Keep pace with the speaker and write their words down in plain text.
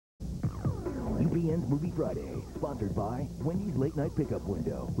UPN's Movie Friday, sponsored by Wendy's Late Night Pickup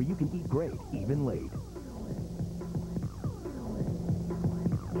Window, where you can eat great, even late.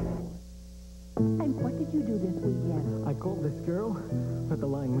 And what did you do this weekend? I called this girl, but the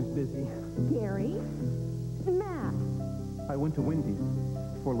line was busy. Gary? Matt? I went to Wendy's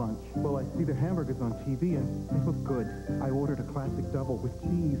for lunch. Well, I see their hamburgers on TV, and they look good. I ordered a classic double with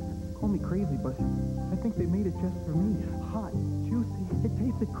cheese. Call me crazy, but I think they made it just for me. Hot, juicy, it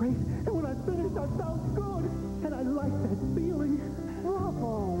tasted great, and when I finished, I felt good, and I liked that feeling.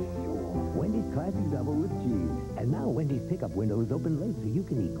 Bravo! Wendy's classic double with cheese. And now Wendy's pickup window is open late, so you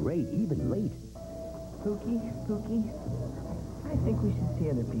can eat great, even late. Pookie, I think we should see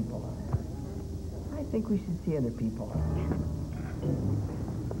other people.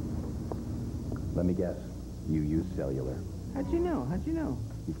 Let me guess. You use cellular. How'd you know?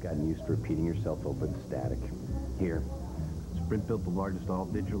 You've gotten used to repeating yourself over the static. Here, Sprint built the largest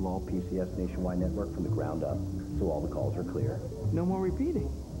all-digital, all-PCS nationwide network from the ground up, so all the calls are clear. No more repeating.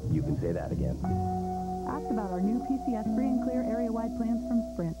 You can say that again. Ask about our new PCS free and clear area-wide plans from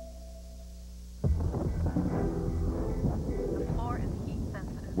Sprint. The floor is heat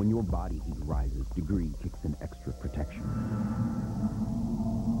sensitive. When your body heat rises, Degree kicks in extra protection.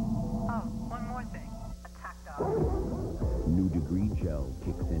 Oh, one more thing. Attack dog. New Degree gel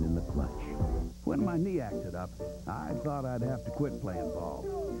kicks in the clutch. When my knee acted up, I thought I'd have to quit playing ball.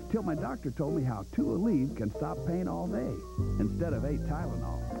 Till my doctor told me how 2 Aleve can stop pain all day, instead of 8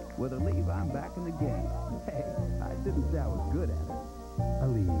 Tylenol. With Aleve, I'm back in the game. Hey, I didn't say I was good at it.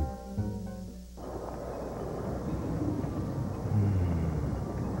 Aleve.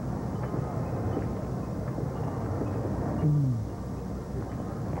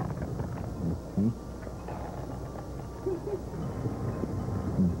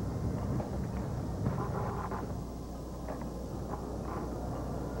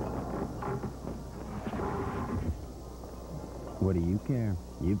 What do you care?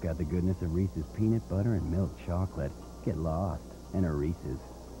 You've got the goodness of Reese's peanut butter and milk chocolate. Get lost in a Reese's.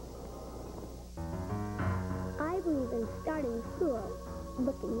 I believe in starting school,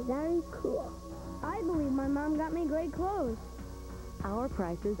 looking very cool. I believe my mom got me great clothes. Our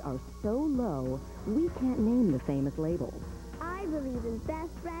prices are so low, we can't name the famous labels. I believe in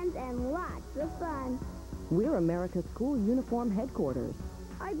best friends and lots of fun. We're America's school uniform headquarters.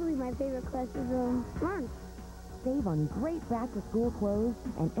 I believe my favorite class is lunch. Save on great back-to-school clothes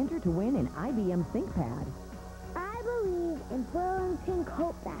and enter to win an IBM ThinkPad. I believe in Burlington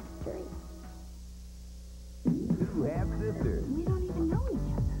Coat Factory. 2 half-sisters. We don't even know each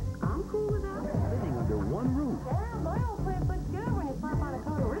other. I'm cool with that. Living under one roof. Yeah, my old place looks good when you slap on a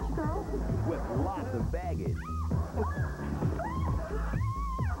coat of rich girl. With lots of baggage.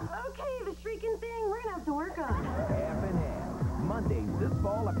 Okay, the shrieking thing, we're gonna have to work on. Half and half. Mondays this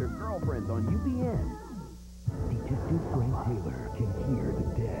fall after Girlfriends on UPN. Detective Frank Taylor can hear the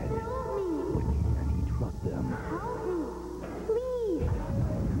dead. Help me! But can he trust them? Help me! Please!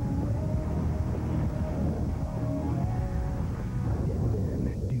 Dead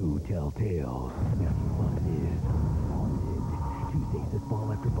men do tell tales. Now what is haunted? Tuesdays this fall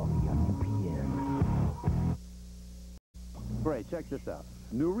after Buffy on UPN. Great, check this out.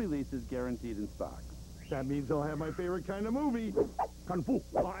 New releases guaranteed in stock. That means I'll have my favorite kind of movie. Kung Fu.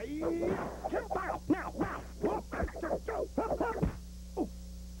 Now. Oh,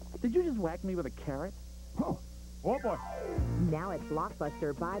 did you just whack me with a carrot? Oh boy. Now at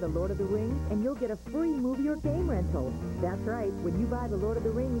Blockbuster, buy The Lord of the Rings, and you'll get a free movie or game rental. That's right. When you buy The Lord of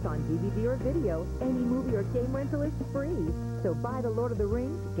the Rings on DVD or video, any movie or game rental is free. So buy The Lord of the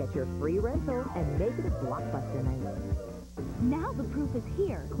Rings, get your free rental, and make it a Blockbuster night. Now the proof is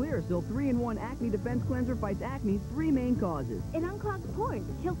here. Clearasil 3-in-1 Acne Defense Cleanser fights acne's 3 main causes. It unclogs pores,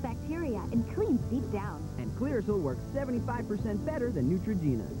 kills bacteria, and cleans deep down. And Clearasil works 75% better than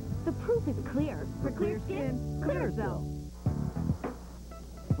Neutrogena. The proof is clear. For clear skin, Clearasil.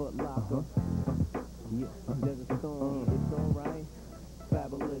 Foot Locker. Yeah, there's a song. It's alright.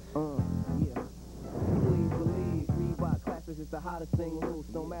 Fabulous. Yeah. Please believe Reebok Classics is the hottest thing loose.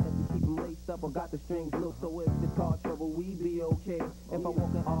 No matter if you keep them laced up or got the strings loose. So if it's car trouble, we be okay. If I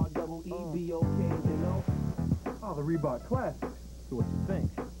walk an R-double-E, be okay, you know? Oh, the Reebok Classics. So what you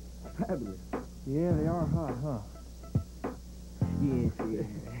think? Fabulous. Yeah, they are hot, huh? Yeah.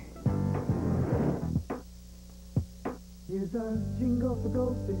 Here's a jingle for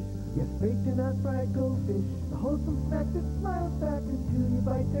goldfish. Yes, baked and not fried goldfish. A wholesome snack that smiles back until you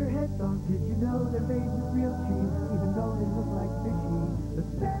bite their heads off. Did you know they're made with real cheese, even though they look like fishy? The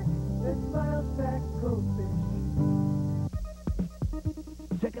snack that smiles back, goldfish.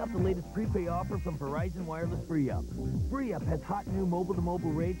 Check out the latest prepay offer from Verizon Wireless Free-Up. Free-Up has hot new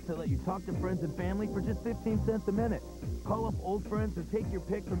mobile-to-mobile rates to let you talk to friends and family for just 15 cents a minute. Call up old friends or take your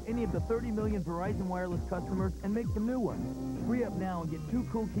pick from any of the 30 million Verizon Wireless customers and make some new ones. Free-Up now and get 2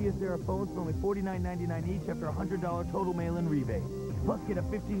 cool Kia Ceira phones for only $49.99 each after a $100 total mail-in rebate. Plus, get a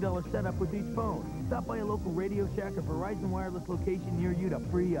 $15 setup with each phone. Stop by a local Radio Shack or Verizon Wireless location near you to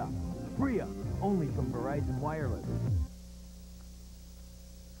free up. Free up, only from Verizon Wireless.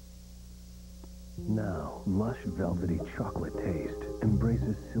 Now, lush, velvety chocolate taste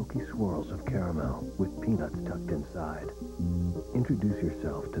embraces silky swirls of caramel with peanuts tucked inside. Introduce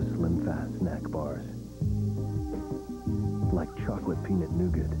yourself to Slim Fast snack bars. Like chocolate peanut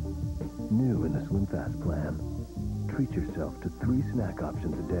nougat. New in the Slim Fast plan. Treat yourself to 3 snack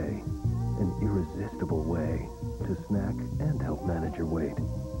options a day. An irresistible way to snack and help manage your weight.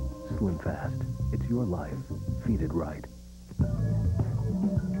 Slim Fast. It's your life. Feed it right.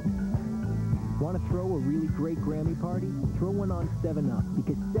 Want to throw a really great Grammy party? Throw one on 7-Up,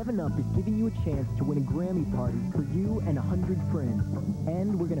 because 7-Up is giving you a chance to win a Grammy party for you and 100 friends.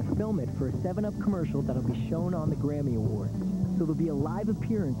 And we're going to film it for a 7-Up commercial that'll be shown on the Grammy Awards. So there'll be a live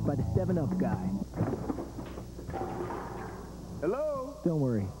appearance by the 7-Up guy. Hello? Don't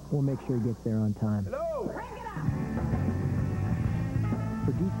worry, we'll make sure he gets there on time. Hello? Crank it up!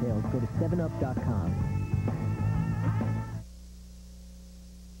 For details, go to 7up.com.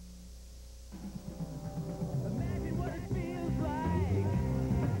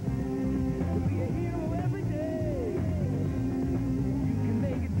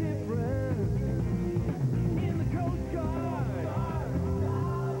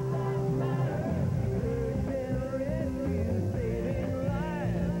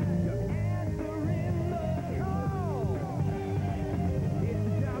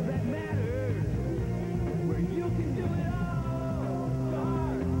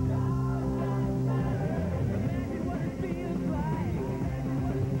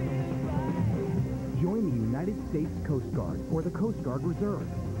 States Coast Guard or the Coast Guard Reserve.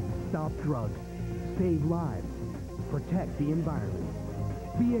 Stop drugs. Save lives. Protect the environment.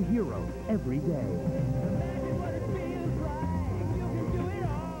 Be a hero every day.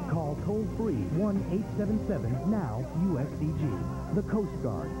 Call toll-free 1-877-NOW-USCG. The Coast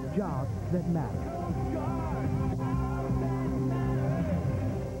Guard. Jobs that matter.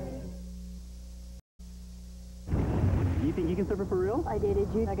 You think you can surf it for real? I dated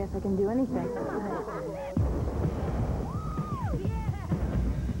you. I guess I can do anything.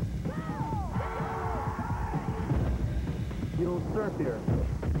 You don't surf here.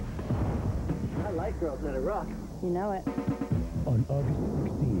 I like girls that are rough. You know it. On August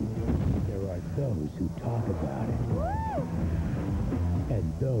 16th, there are those who talk about it. Woo!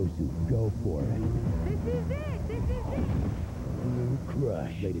 And those who go for it. This is it! This is it! Blue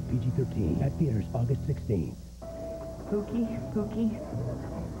Crush. Rated PG-13. At theaters August 16th. Pookie,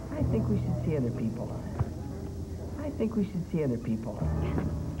 I think we should see other people.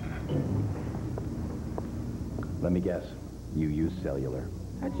 Let me guess. You use cellular.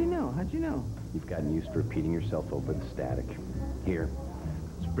 How'd you know? You've gotten used to repeating yourself over the static. Here,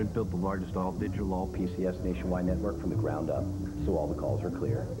 Sprint built the largest all-digital, all-PCS nationwide network from the ground up, so all the calls are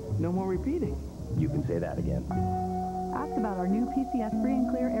clear. No more repeating. You can say that again. Ask about our new PCS free and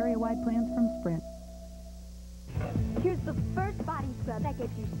clear area-wide plans from Sprint. Here's the first body scrub that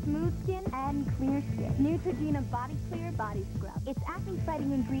gets you smooth skin and clear skin. Neutrogena Body Clear Body Scrub. Its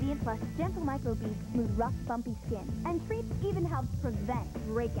acne-fighting ingredient plus gentle microbeads smooth rough, bumpy skin. And treats even helps prevent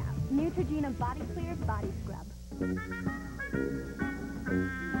breakouts. Neutrogena Body Clear Body Scrub.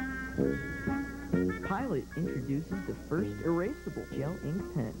 Pilot introduces the first erasable gel ink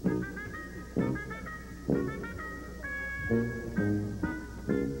pen.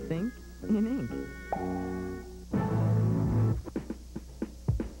 Think in ink.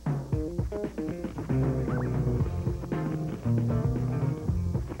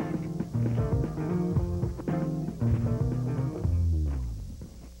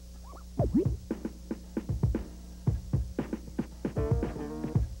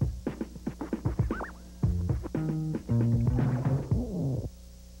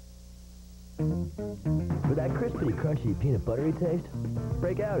 With that crispy, crunchy, peanut buttery taste,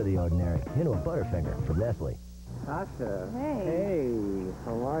 break out of the ordinary into a Butterfinger from Nestle. Tasha. Hey. Hey,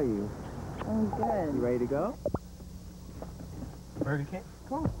 how are you? I'm good. You ready to go? Burger King?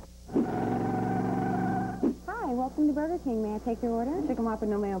 Come on. Hi, welcome to Burger King. May I take your order? Chicken Whopper,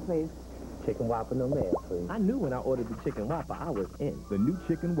 no mayo, please. Chicken Whopper, no mayo, please. I knew when I ordered the Chicken Whopper, I was in. The new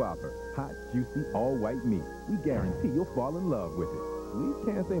Chicken Whopper. Hot, juicy, all-white meat. We guarantee you'll fall in love with it. We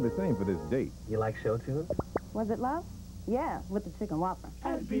can't say the same for this date. You like show tunes? Was it love? Yeah, with the chicken whopper.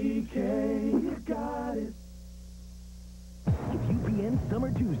 At BK, you got it. It's UPN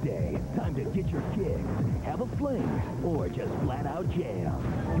Summer Tuesday. Time to get your kicks, have a fling, or just flat out jam.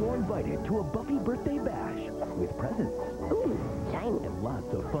 You're invited to a Buffy birthday bash with presents. Ooh, shiny. And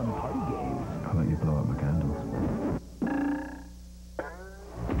lots of fun party games. How about you blow out my candles?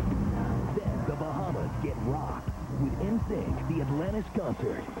 Then the Bahamas get rocked with NSYNC, the Atlantis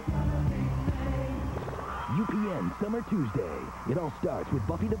concert. UPN Summer Tuesday. It all starts with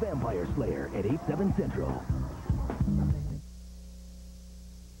Buffy the Vampire Slayer at 8/7 Central.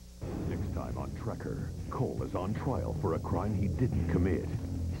 Next time on Trekker, Cole is on trial for a crime he didn't commit.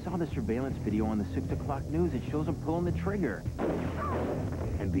 I saw the surveillance video on the 6 o'clock news. It shows him pulling the trigger.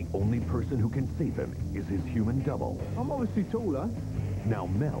 And the only person who can save him is his human double. I'm obviously taller. Now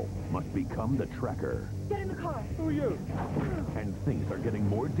Mel must become the Trekker. Get in the car. Who are you? And things are getting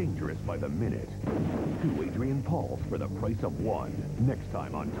more dangerous by the minute. 2 Adrian Pauls for the price of 1. Next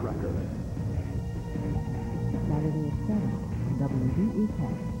time on Trekker. Saturday at 7 on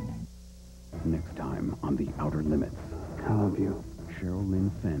WDEK. Next time on The Outer Limits. I love you. Cheryl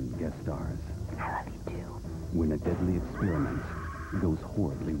Lynn Fenn guest stars. I love you too. When a deadly experiment goes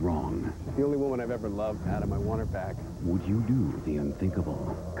horribly wrong, The only woman I've ever loved, Adam. I want her back. would you do the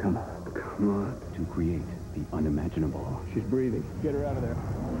unthinkable Come on. to create the unimaginable? She's breathing. Get her out of there.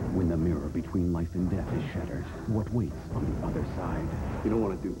 When the mirror between life and death is shattered, what waits on the other side? You don't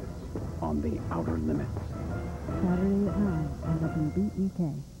want to do this. On The Outer Limits. Saturday at 9 on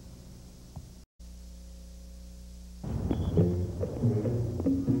WDEK.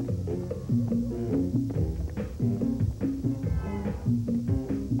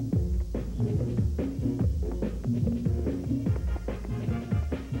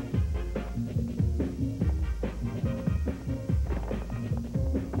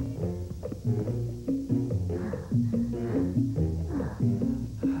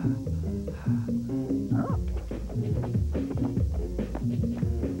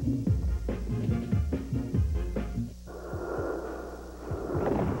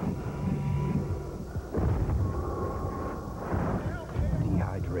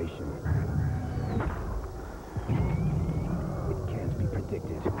 It can't be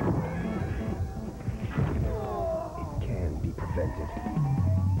predicted. It can be prevented.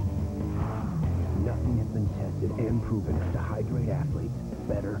 Nothing has been tested and proven to hydrate athletes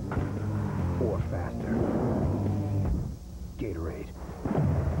better or faster. Gatorade.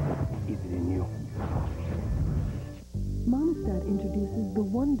 Is it in you? Monistat introduces the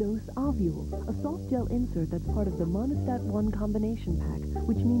one-dose ovule, a soft gel insert that's part of the Monistat 1 combination pack,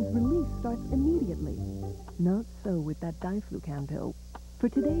 which means release starts immediately. Not so with that diflucan pill. For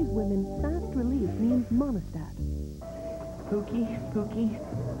today's women, fast relief means Monistat. Pookie,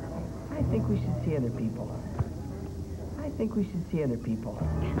 I think we should see other people.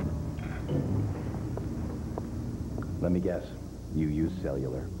 Let me guess. You use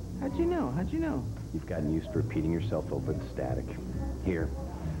cellular. How'd you know? You've gotten used to repeating yourself over the static. Here,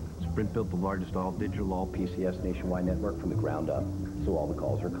 Sprint built the largest all-digital, all-PCS nationwide network from the ground up, so all the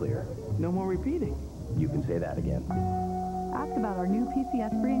calls are clear. No more repeating. You can say that again. Ask about our new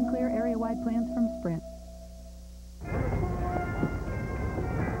PCS free and clear area-wide plans from Sprint.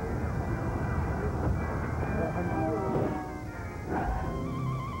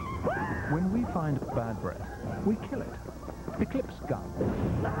 When we find bad breath, we kill it. Eclipse Gum.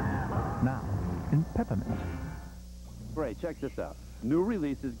 Now, in peppermint. Great, check this out. New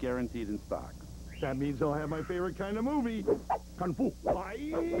releases guaranteed in stock. That means I'll have my favorite kind of movie. Kung Fu.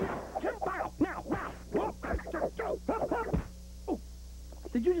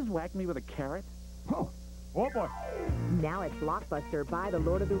 Did you just whack me with a carrot? Oh boy. Now at Blockbuster, buy The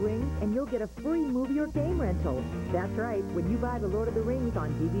Lord of the Rings, and you'll get a free movie or game rental. That's right. When you buy The Lord of the Rings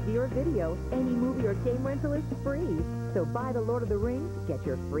on DVD or video, any movie or game rental is free. So buy The Lord of the Rings, get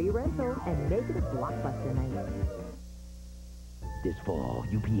your free rental, and make it a Blockbuster night. This fall,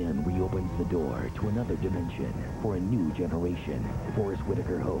 UPN reopens the door to another dimension for a new generation. Forrest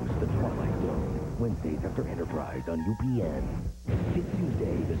Whitaker hosts The Twilight Zone, Wednesdays after Enterprise on UPN. This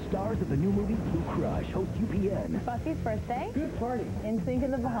Tuesday, the stars of the new movie Blue Crush host UPN. Buffy's birthday. Good party. NSYNC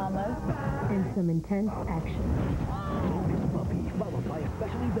in the Bahamas. And some intense action. Don't miss Buffy, followed by a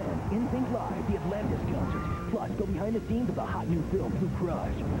special event, NSYNC Live, the Atlantis concert. Plus, go behind the scenes of the hot new film Blue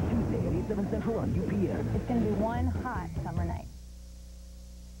Crush. Tuesday at 8/7 Central on UPN. It's going to be one hot summer night.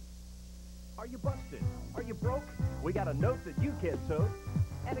 Are you busted? Are you broke? We got a note that you can't tote.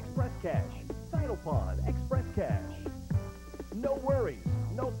 At Express Cash. Title Pawn, Express Cash. No worries,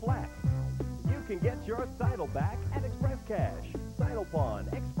 no flat. You can get your title back at Express Cash. Title Pawn,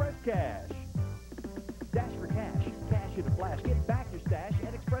 Express Cash. Dash for cash, cash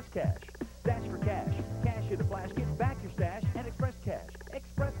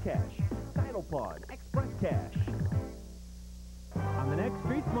Pawn, Express Cash. On the next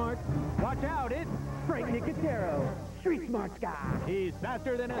Street Smart, watch out, it's Frank Nicotero, Street Smart's guy. He's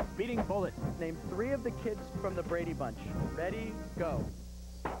faster than a speeding bullet. Name 3 of the kids from the Brady Bunch. Ready, go.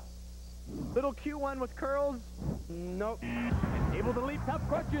 Little Q1 with curls? Nope. Able to leap tough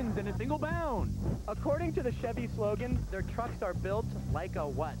questions in a single bound. According to the Chevy slogan, their trucks are built like a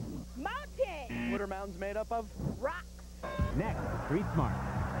what? Mountain! What are mountains made up of? Rocks! Next, Street Smart.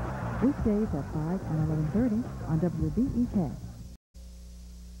 Weekdays at 5 and 11:30 on WBEK.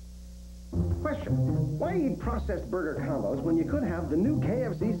 Question. Why eat processed burger combos when you could have the new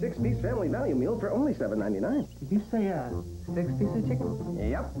KFC 6-piece family value meal for only $7.99? Did you say 6 pieces of chicken?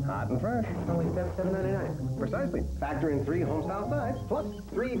 Yep, hot and fresh. Only $7.99. Precisely. Factor in 3 home-style sides, plus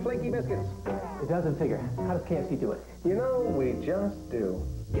 3 flaky biscuits. It doesn't figure. How does KFC do it? You know, we just do.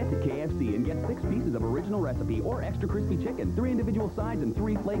 Get to KFC and get 6 pieces of original recipe or extra crispy chicken, 3 individual sides, and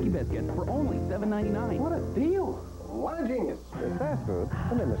 3 flaky biscuits for only $7.99. What a deal! What a genius. It's fast food,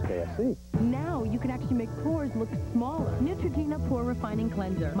 and then there's KFC. Now you can actually make pores look smaller. Neutrogena Pore Refining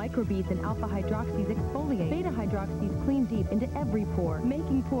Cleanser. Microbeads and alpha hydroxys exfoliate. Beta hydroxys clean deep into every pore,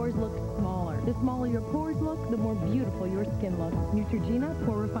 making pores look smaller. The smaller your pores look, the more beautiful your skin looks. Neutrogena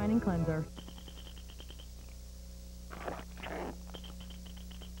Pore Refining Cleanser.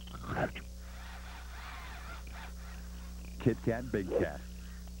 Kit Kat, Big Cat.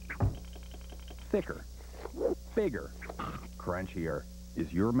 Thicker. Bigger. Crunchier.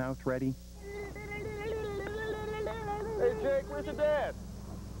 Is your mouth ready? Hey, Jake, where's your dad?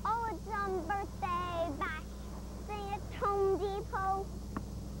 Oh, it's birthday bash thing at Home Depot.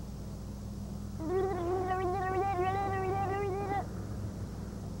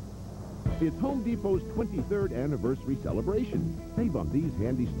 It's Home Depot's 23rd anniversary celebration. Save on these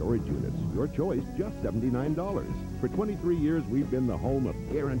handy storage units. Your choice, just $79. For 23 years, we've been the home of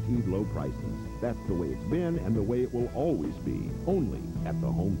guaranteed low prices. That's the way it's been and the way it will always be. Only at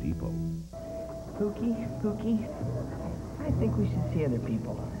the Home Depot. Pookie, I think we should see other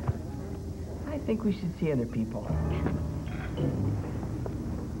people.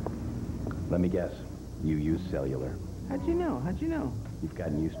 Let me guess. You use cellular. How'd you know? You've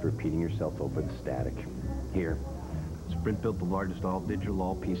gotten used to repeating yourself over the static. Here, Sprint built the largest all-digital,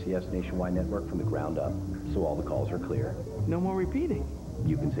 all-PCS nationwide network from the ground up, so all the calls are clear. No more repeating.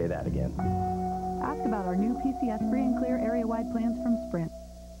 You can say that again. Ask about our new PCS free and clear area-wide plans from Sprint.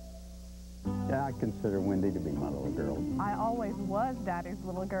 Yeah, I consider Wendy to be my little girl. I always was Daddy's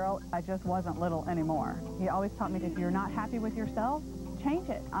little girl. I just wasn't little anymore. He always taught me that if you're not happy with yourself, change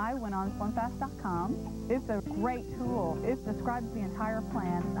it. I went on slimfast.com. It's a great tool. It describes the entire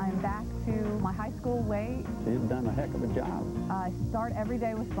plan. I'm back to my high school weight. She's done a heck of a job. I start every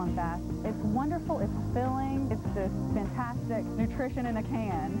day with SlimFast. It's wonderful. It's filling. It's just fantastic nutrition in a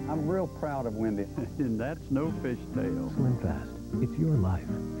can. I'm real proud of Wendy. And that's no fishtail. SlimFast. It's your life.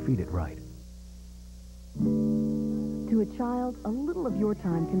 Feed it right. To a child, a little of your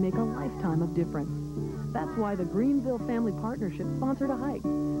time can make a lifetime of difference. That's why the Greenville Family Partnership sponsored a hike,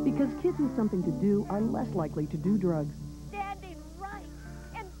 because kids with something to do are less likely to do drugs. Standing right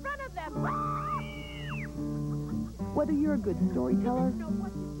in front of them. Whether you're a good storyteller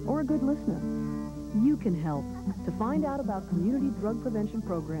or a good listener, you can help. To find out about community drug prevention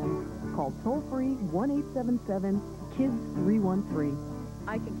programs, call toll-free 1-877-KIDS-313.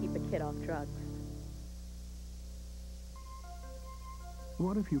 I can keep a kid off drugs.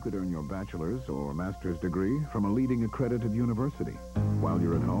 What if you could earn your bachelor's or master's degree from a leading accredited university while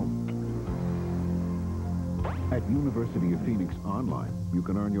you're at home? At University of Phoenix Online, you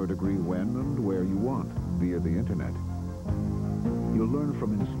can earn your degree when and where you want via the internet. You'll learn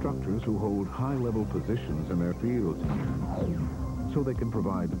from instructors who hold high-level positions in their fields, so they can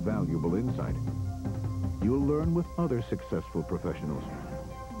provide valuable insight. You'll learn with other successful professionals,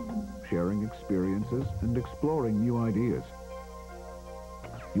 sharing experiences and exploring new ideas.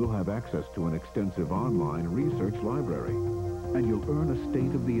 You'll have access to an extensive online research library, and you'll earn a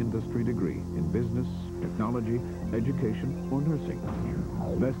state-of-the-industry degree in business, technology, education, or nursing.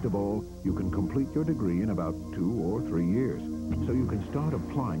 Best of all, you can complete your degree in about 2 or 3 years, so you can start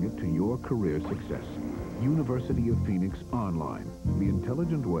applying it to your career success. University of Phoenix Online, the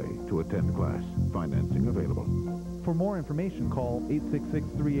intelligent way to attend class. Financing available. For more information, call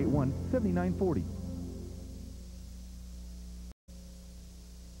 866-381-7940.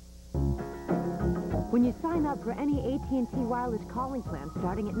 When you sign up for any AT&T wireless calling plan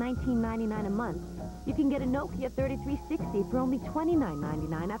starting at $19.99 a month, you can get a Nokia 3360 for only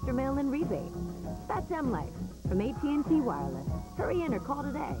 $29.99 after mail-in rebate. That's M-Life from AT&T Wireless. Hurry in or call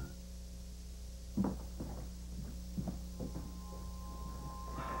today.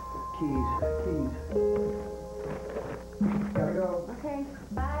 Keys. Gotta go. Okay,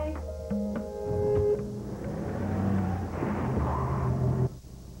 bye.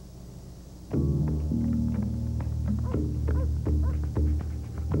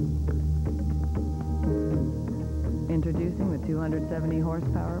 Introducing the 270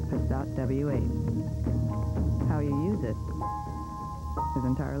 horsepower Passat W8. How you use it is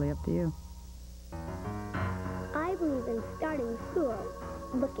entirely up to you. I believe in starting school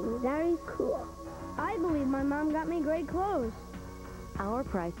looking very cool. I believe my mom got me great clothes. Our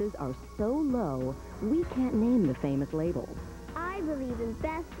prices are so low, we can't name the famous labels. I believe in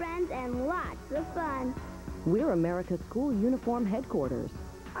best friends and lots of fun. We're America's school uniform headquarters.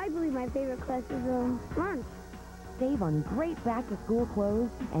 I believe my favorite class is lunch. Save on great back-to-school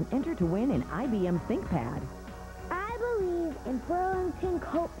clothes and enter to win an IBM ThinkPad. I believe in Burlington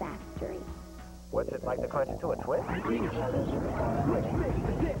Coat Factory. What's it like to crunch into a twist?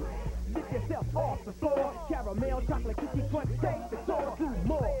 Lift yourself off the floor. Caramel, chocolate, cookie crunch, take the soul to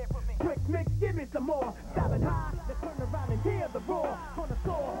more. Quick mix, give me some more. Stopping high, then turn around and hear the roar. On the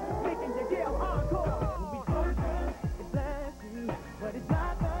floor, making your yell encore. We'll be closer, it's last two, but it's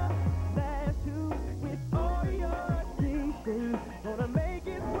not the last two. With all your stations, gonna make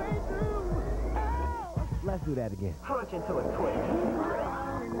its way through. Oh. Let's do that again. Crunch into a twist.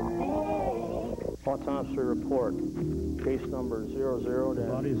 Autopsy report, case number 00. The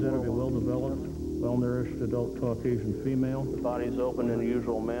body is said to be well-developed, well-nourished adult Caucasian female. The body is open in the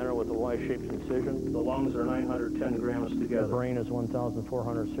usual manner with a Y-shaped incision. The lungs are 910 grams together. The brain is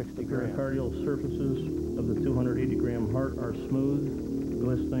 1,460 grams. The cardial surfaces of the 280-gram heart are smooth,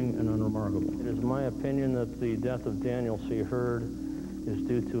 glistening, and unremarkable. It is my opinion that the death of Daniel C. Hurd is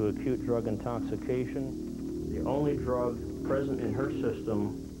due to acute drug intoxication. The only drug present in her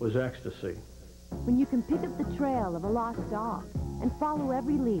system was ecstasy. When you can pick up the trail of a lost dog and follow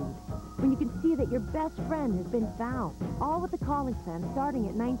every lead. When you can see that your best friend has been found. All with the calling plan starting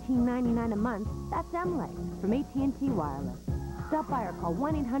at $19.99 a month. That's MLA from AT&T Wireless. Stop by or call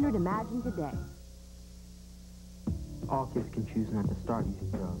 1-800-IMAGINE today. All kids can choose not to start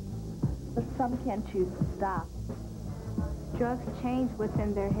using drugs. But some can't choose to stop. Drugs change what's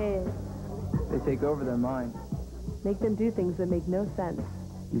in their heads. They take over their mind. Make them do things that make no sense.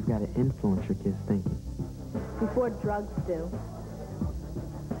 You've got to influence your kids' thinking. Before drugs do.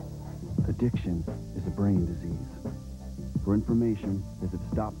 Addiction is a brain disease. For information, visit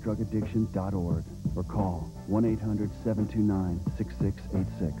stopdrugaddiction.org or call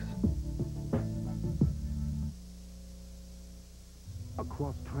 1-800-729-6686.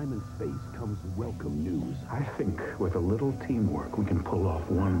 Across time and space comes welcome news. I think with a little teamwork, we can pull off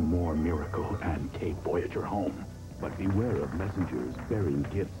one more miracle and take Voyager home. But beware of messengers bearing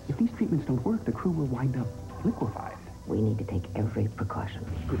gifts. If these treatments don't work, the crew will wind up liquefied. We need to take every precaution.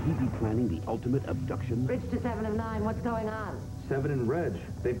 Could he be planning the ultimate abduction? Bridge to 7 of 9, what's going on? 7 and Reg.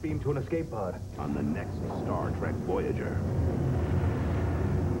 They've beamed to an escape pod. On the next Star Trek Voyager.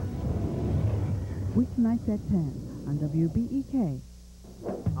 Weeknights at 10 on WBEK.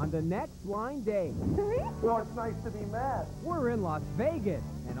 On the next blind date. Oh, it's nice to be mad. We're in Las Vegas,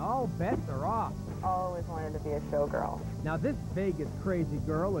 and all bets are off. Always wanted to be a showgirl. Now this Vegas crazy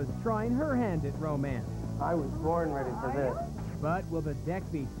girl is trying her hand at romance. I was born ready for this. But will the deck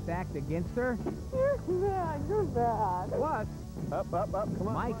be stacked against her? You're bad, you're bad. Plus, Up, come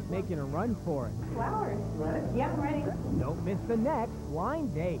on. Mike's making a run for it. Flowers. Yep, ready. Don't miss the next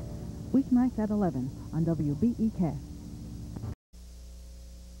blind date. Weeknights at 11 on WBEK.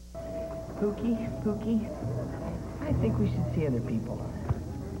 Pookie, I think we should see other people.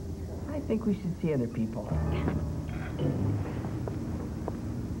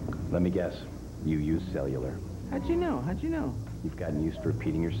 Let me guess. You use cellular. How'd you know? You've gotten used to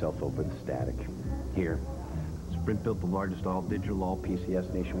repeating yourself over the static. Here, Sprint built the largest all-digital, all-PCS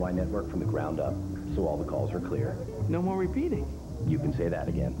nationwide network from the ground up, so all the calls are clear. No more repeating. You can say that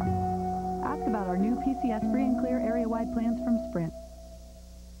again. Ask about our new PCS free and clear area-wide plans from Sprint.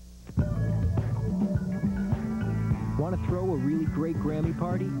 Want to throw a really great Grammy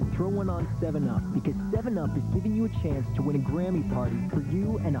party? Throw one on 7-Up, because 7-Up is giving you a chance to win a Grammy party for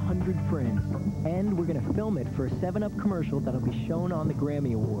you and 100 friends. And we're going to film it for a 7-Up commercial that'll be shown on the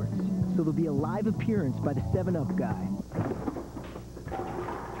Grammy Awards. So there'll be a live appearance by the 7-Up guy.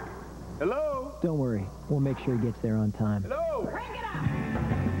 Hello? Don't worry, we'll make sure he gets there on time. Hello? Crank it up!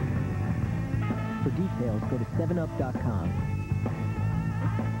 For details, go to 7up.com.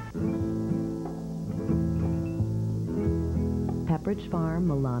 Pepperidge Farm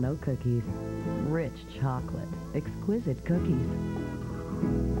Milano cookies. Rich chocolate. Exquisite cookies.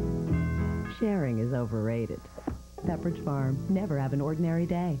 Sharing is overrated. Pepperidge Farm. Never have an ordinary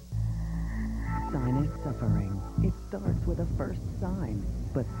day. sinus suffering. It starts with a first sign,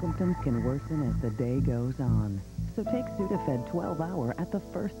 but symptoms can worsen as the day goes on. So take Sudafed 12-Hour at the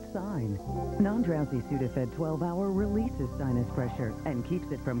first sign. Non-drowsy Sudafed 12-Hour releases sinus pressure and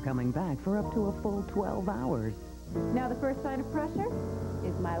keeps it from coming back for up to a full 12 hours. Now the first sign of pressure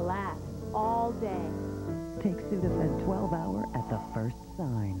is my last all day. Take Sudafed 12-Hour at the first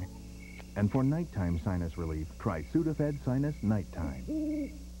sign. And for nighttime sinus relief, try Sudafed Sinus Nighttime.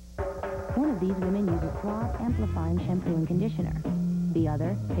 One of these women uses Suave Amplifying shampoo and conditioner. The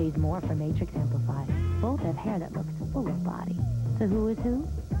other pays more for Matrix Amplify. Both have hair that looks full of body. So who is who?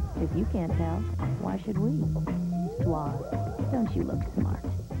 If you can't tell, why should we? Suave, don't you look smart?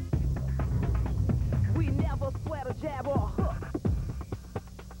 We never sweat a jab or a hook.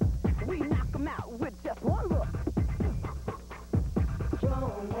 We knock them out with just one look.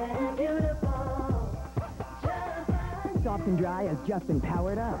 Strong and beautiful. Soft and Dry has just been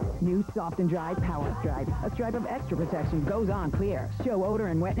powered up. New Soft and Dry Power Stripe. A stripe of extra protection goes on clear. Show odor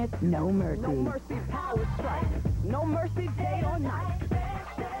and wetness, no mercy. No mercy, Power Stripe. No mercy, day or night.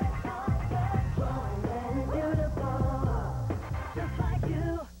 Strong and beautiful. Just like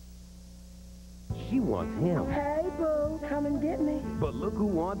you. She wants him. Hey, boo, come and get me. But look who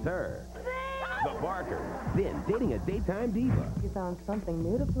wants her. The Barkers. Then dating a daytime diva You found something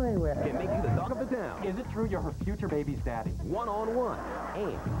new to play with. can make you the talk of the town. Is it true you're her future baby's daddy? One-on-one.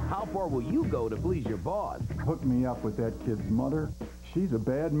 And how far will you go to please your boss? Hook me up with that kid's mother. She's a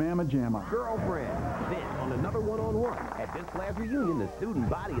bad mamma jamma. Girlfriend. Then on another one-on-one. At this class reunion, the student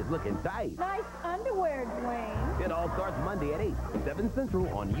body is looking tight. Nice underwear, Dwayne. It all starts Monday at 8, 7 Central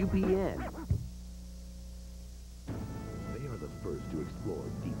on UPN. They are the first to explore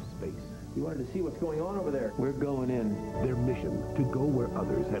deep space. You wanted to see what's going on over there? We're going in. Their mission, to go where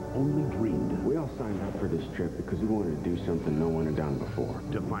others had only dreamed. We all signed up for this trip because we wanted to do something no one had done before.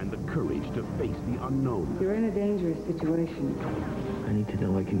 To find the courage to face the unknown. You're in a dangerous situation. I need to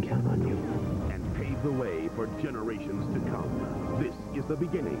know I can count on you. And pave the way for generations to come. This is the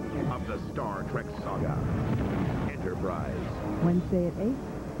beginning of the Star Trek saga. Enterprise. Wednesday at 8,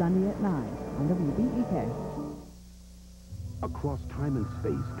 Sunday at 9 on WBEK. Across time and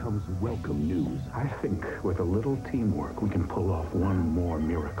space comes welcome news. I think with a little teamwork, we can pull off one more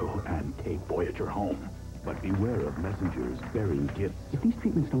miracle and take Voyager home. But beware of messengers bearing gifts. If these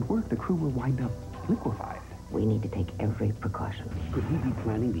treatments don't work, the crew will wind up liquefied. We need to take every precaution. Could he be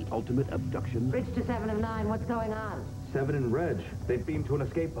planning the ultimate abduction? Bridge to 7 of 9, what's going on? 7 and Reg, they've beamed to an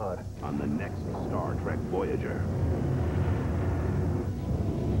escape pod. On the next Star Trek Voyager.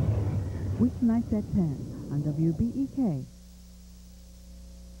 Weeknights at 10 on WBEK.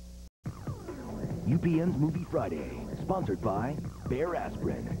 UPN's Movie Friday, sponsored by Bayer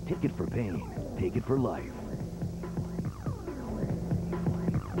Aspirin. Take it for pain, take it for life.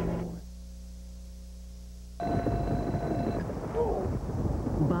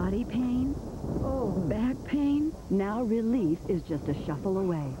 Body pain? Back pain? Now relief is just a shuffle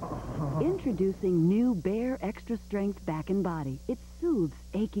away. Introducing new Bayer Extra Strength Back and Body. It soothes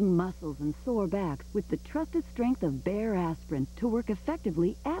aching muscles and sore backs with the trusted strength of Bayer aspirin to work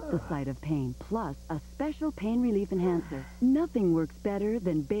effectively at the site of pain. Plus, a special pain relief enhancer. Nothing works better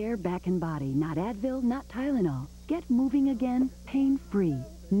than Bayer Back and Body. Not Advil, not Tylenol. Get moving again, pain-free.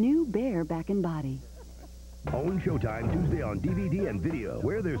 New Bayer Back and Body. Own Showtime Tuesday on DVD and video.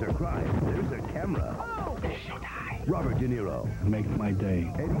 Where there's a crime, there's a camera. Showtime. Robert De Niro. Make my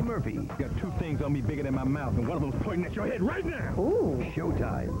day. Eddie Murphy. Got two things on me bigger than my mouth, and one of them's pointing at your head right now. Ooh.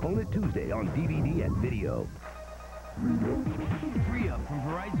 Showtime. Own it Tuesday on DVD and video. Free Up from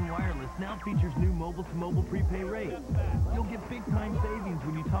Verizon Wireless now features new mobile-to-mobile prepay rates. You'll get big-time savings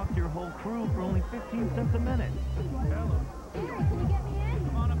when you talk to your whole crew for only 15 cents a minute. Can you get me in?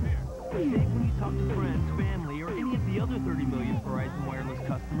 Come on up here. Save when you talk to friends, family, or any of the other 30 million Verizon Wireless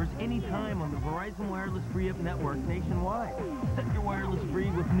customers anytime on the Verizon Wireless Free Up network nationwide. Set your wireless free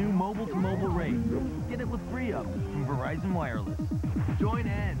with new mobile-to-mobile rates. Get it with Free Up from Verizon Wireless. Join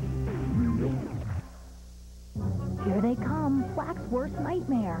in. Here they come, Flack's worst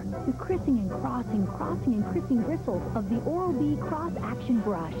nightmare. The crissing and crissing bristles of the Oral-B cross-action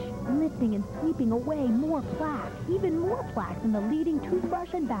brush. Lifting and sweeping away more plaque, even more plaque than the leading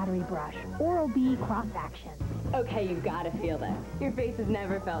toothbrush and battery brush. Oral-B cross-action. Okay, you've got to feel that. Your face has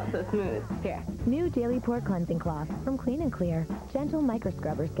never felt so smooth. Here. New Daily Pore Cleansing Cloth from Clean & Clear. Gentle micro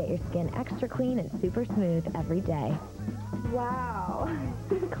scrubbers get your skin extra clean and super smooth every day. Wow.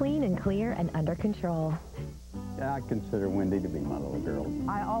 Clean & Clear and under control. Yeah, I consider Wendy to be my little girl.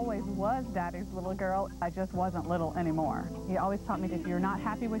 I always was Daddy's little girl. I just wasn't little anymore. He always taught me that if you're not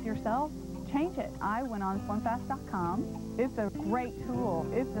happy with yourself, change it. I went on SlimFast.com. It's a great tool.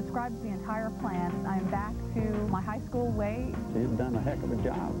 It describes the entire plan. I'm back to my high school weight. She's done a heck of a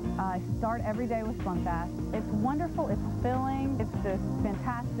job. I start every day with SlimFast. It's wonderful. It's filling. It's just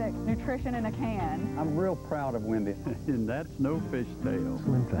fantastic nutrition in a can. I'm real proud of Wendy. And that's no fishtail.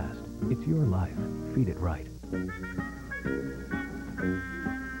 SlimFast. It's your life. Feed it right.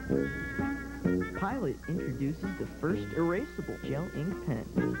 Pilot introduces the first erasable gel ink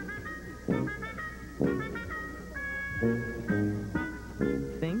pen.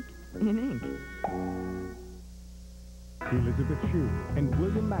 Think in ink. Elizabeth Shue and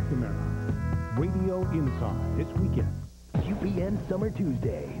William McNamara. Radio Inside this weekend. UPN Summer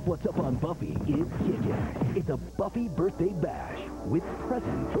Tuesday. What's up on Buffy is kicking. It's a Buffy birthday bash with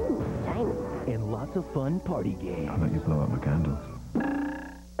presents. Ooh, shiny. And lots of fun party games. I'll let you blow out my candles.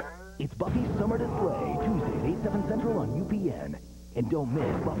 It's Buffy's Summer to Slay, Tuesdays 8, 7 Central on UPN. And don't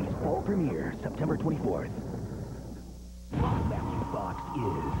miss Buffy's fall premiere, September 24th. Matthew Fox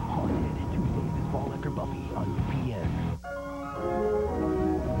is Haunted, Tuesdays this fall after Buffy on UPN.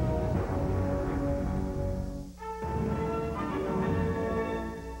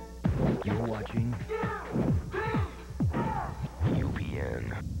 You're watching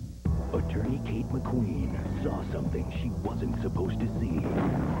UPN. Attorney Kate McQueen saw something she wasn't supposed to see.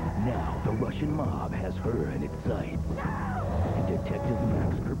 Now the Russian mob has her in its sights. And Detective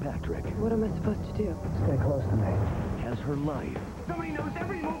Max Kirkpatrick, What am I supposed to do? Stay close to me. has her life Somebody knows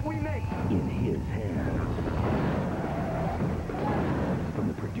every move we make. in his hands. From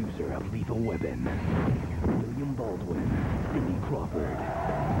the producer of Lethal Weapon, William Baldwin, Cindy Crawford.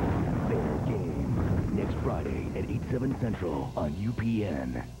 Fair Game. Next Friday at 8, 7 Central on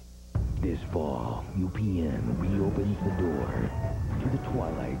UPN. This fall, UPN reopens the door to the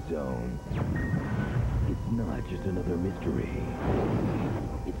Twilight Zone. It's not just another mystery.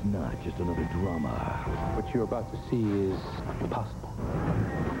 It's not just another drama. What you're about to see is possible,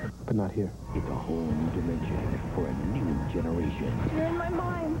 but not here. It's a whole new dimension for a new generation. You're in my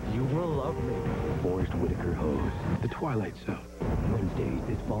mind. You will love me. Forrest Whitaker hosts The Twilight Zone. Wednesdays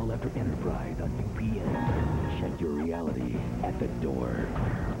this fall after Enterprise on UPN. Check your reality at the door.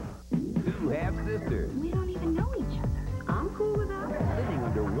 Two half-sisters We don't even know each other. I'm cool with that. living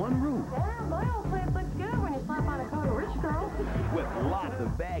under one roof Yeah, my old place looks good when you slap on a coat of rich girl. with lots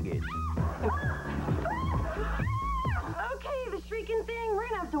of baggage. Okay, the shrieking thing we're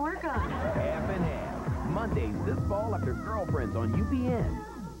gonna have to work on. Half and half. Mondays this fall after Girlfriends on UPN.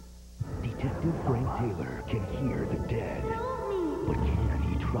 Detective Frank Taylor can hear the dead. Help me. But can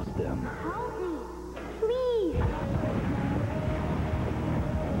he trust them? Help me. Please.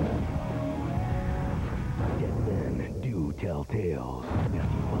 Dead men do tell tales.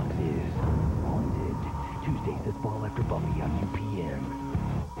 Matthew Fox is Haunted. Tuesdays this fall after Buffy on UPN.